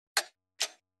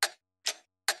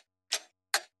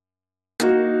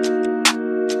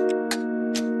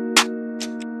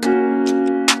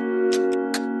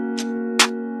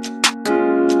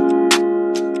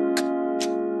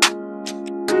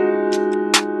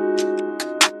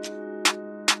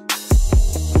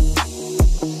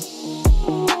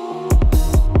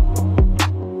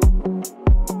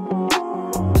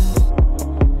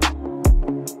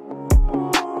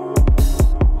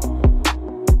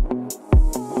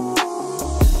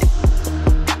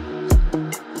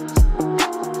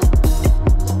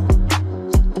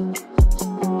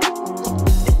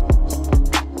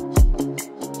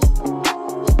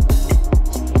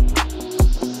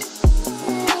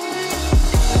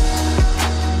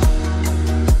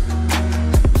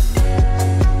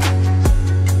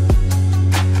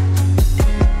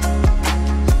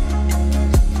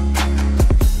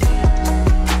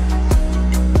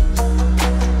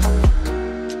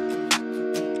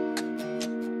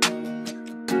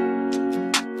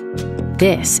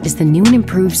This is the new and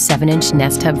improved 7-inch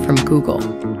Nest Hub from Google.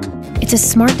 It's a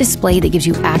smart display that gives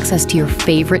you access to your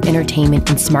favorite entertainment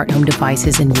and smart home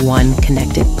devices in one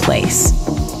connected place,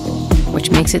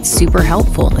 which makes it super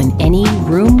helpful in any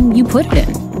room you put it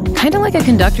in. Kind of like a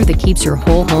conductor that keeps your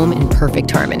whole home in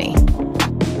perfect harmony.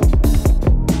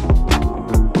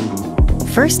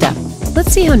 First up,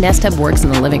 let's see how Nest Hub works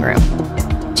in the living room.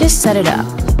 Just set it up,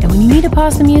 and when you need to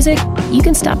pause the music, you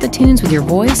can stop the tunes with your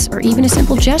voice or even a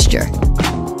simple gesture.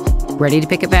 Ready to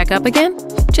pick it back up again?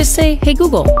 Just say, "Hey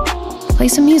Google, play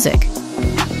some music."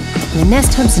 And the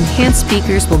Nest Hub's enhanced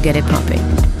speakers will get it pumping.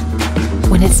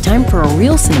 When it's time for a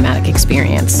real cinematic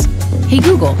experience, "Hey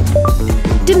Google,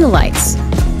 dim the lights."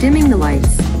 Dimming the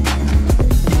lights.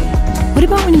 What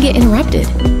about when you get interrupted?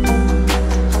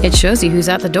 It shows you who's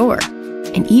at the door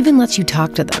and even lets you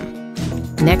talk to them.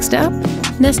 Next up,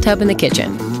 Nest Hub in the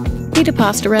kitchen. Need a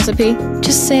pasta recipe?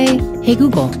 Just say, "Hey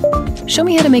Google, show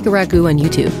me how to make a ragu on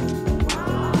YouTube."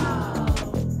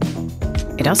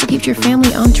 It also keeps your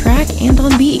family on track and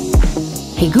on beat.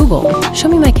 "Hey Google, show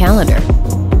me my calendar,"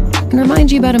 and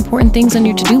reminds you about important things on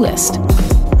your to-do list.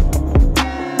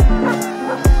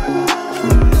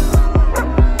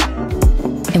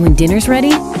 And when dinner's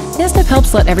ready, Nest Hub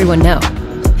helps let everyone know.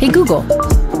 "Hey Google,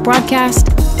 broadcast,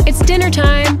 it's dinner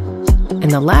time."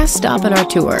 And the last stop on our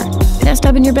tour, Nest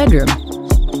Hub in your bedroom.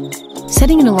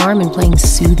 Setting an alarm and playing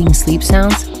soothing sleep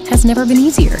sounds has never been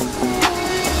easier.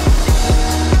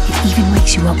 It even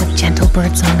wakes you up with gentle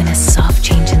birdsong and a soft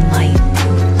change in light.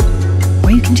 Or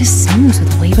you can just snooze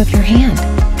with a wave of your hand.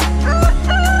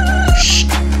 Shh.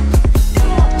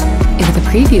 And with a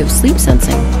preview of sleep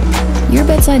sensing, your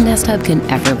bedside Nest Hub can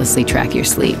effortlessly track your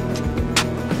sleep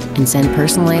and send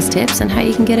personalized tips on how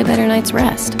you can get a better night's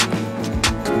rest.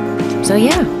 So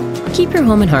yeah, keep your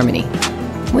home in harmony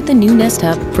with the new Nest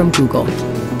Hub from Google.